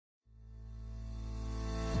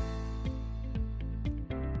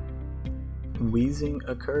Wheezing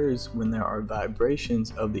occurs when there are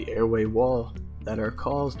vibrations of the airway wall that are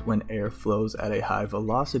caused when air flows at a high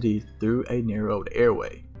velocity through a narrowed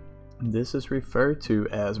airway. This is referred to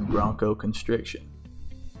as bronchoconstriction.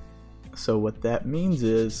 So what that means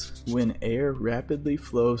is, when air rapidly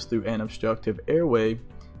flows through an obstructive airway,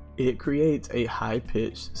 it creates a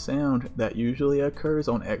high-pitched sound that usually occurs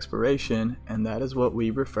on expiration, and that is what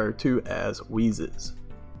we refer to as wheezes.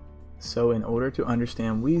 So in order to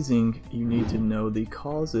understand wheezing, you need to know the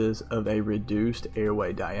causes of a reduced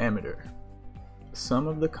airway diameter. Some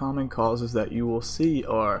of the common causes that you will see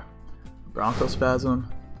are bronchospasm,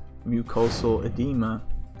 mucosal edema,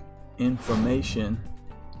 inflammation,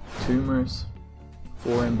 tumors,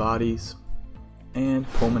 foreign bodies,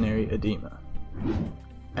 and pulmonary edema.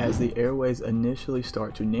 As the airways initially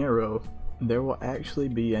start to narrow, there will actually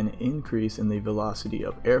be an increase in the velocity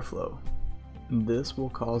of airflow. This will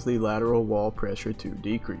cause the lateral wall pressure to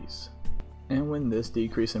decrease. And when this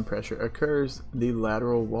decrease in pressure occurs, the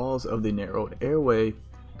lateral walls of the narrowed airway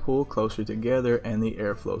pull closer together and the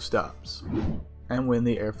airflow stops. And when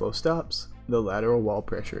the airflow stops, the lateral wall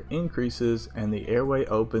pressure increases and the airway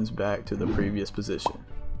opens back to the previous position.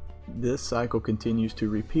 This cycle continues to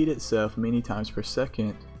repeat itself many times per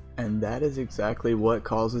second, and that is exactly what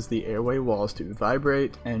causes the airway walls to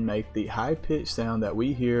vibrate and make the high-pitched sound that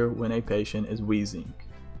we hear when a patient is wheezing.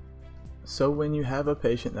 So when you have a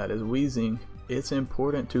patient that is wheezing, it's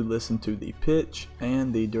important to listen to the pitch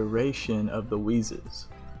and the duration of the wheezes.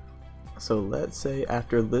 So let's say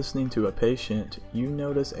after listening to a patient, you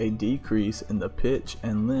notice a decrease in the pitch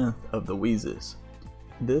and length of the wheezes.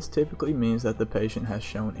 This typically means that the patient has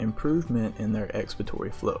shown improvement in their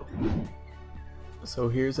expiratory flow. So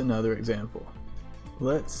here's another example.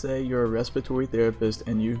 Let's say you're a respiratory therapist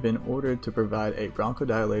and you've been ordered to provide a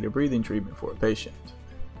bronchodilator breathing treatment for a patient.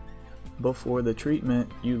 Before the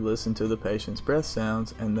treatment, you listen to the patient's breath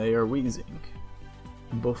sounds and they are wheezing.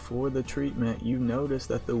 Before the treatment, you notice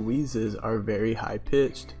that the wheezes are very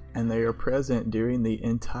high-pitched and they are present during the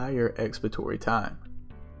entire expiratory time.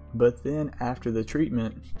 But then after the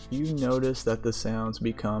treatment, you notice that the sounds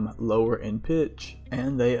become lower in pitch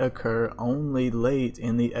and they occur only late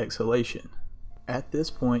in the exhalation. At this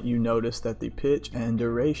point, you notice that the pitch and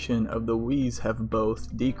duration of the wheeze have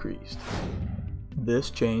both decreased. This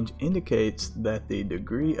change indicates that the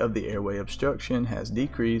degree of the airway obstruction has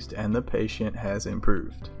decreased and the patient has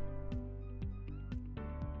improved.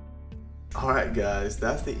 Alright guys,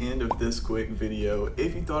 that's the end of this quick video.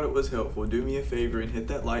 If you thought it was helpful, do me a favor and hit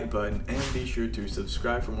that like button and be sure to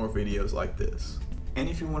subscribe for more videos like this. And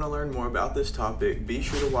if you want to learn more about this topic, be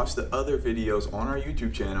sure to watch the other videos on our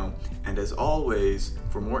YouTube channel. And as always,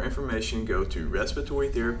 for more information, go to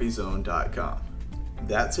respiratorytherapyzone.com.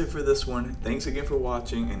 That's it for this one. Thanks again for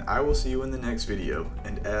watching, and I will see you in the next video.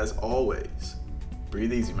 And as always,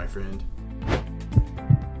 breathe easy, my friend.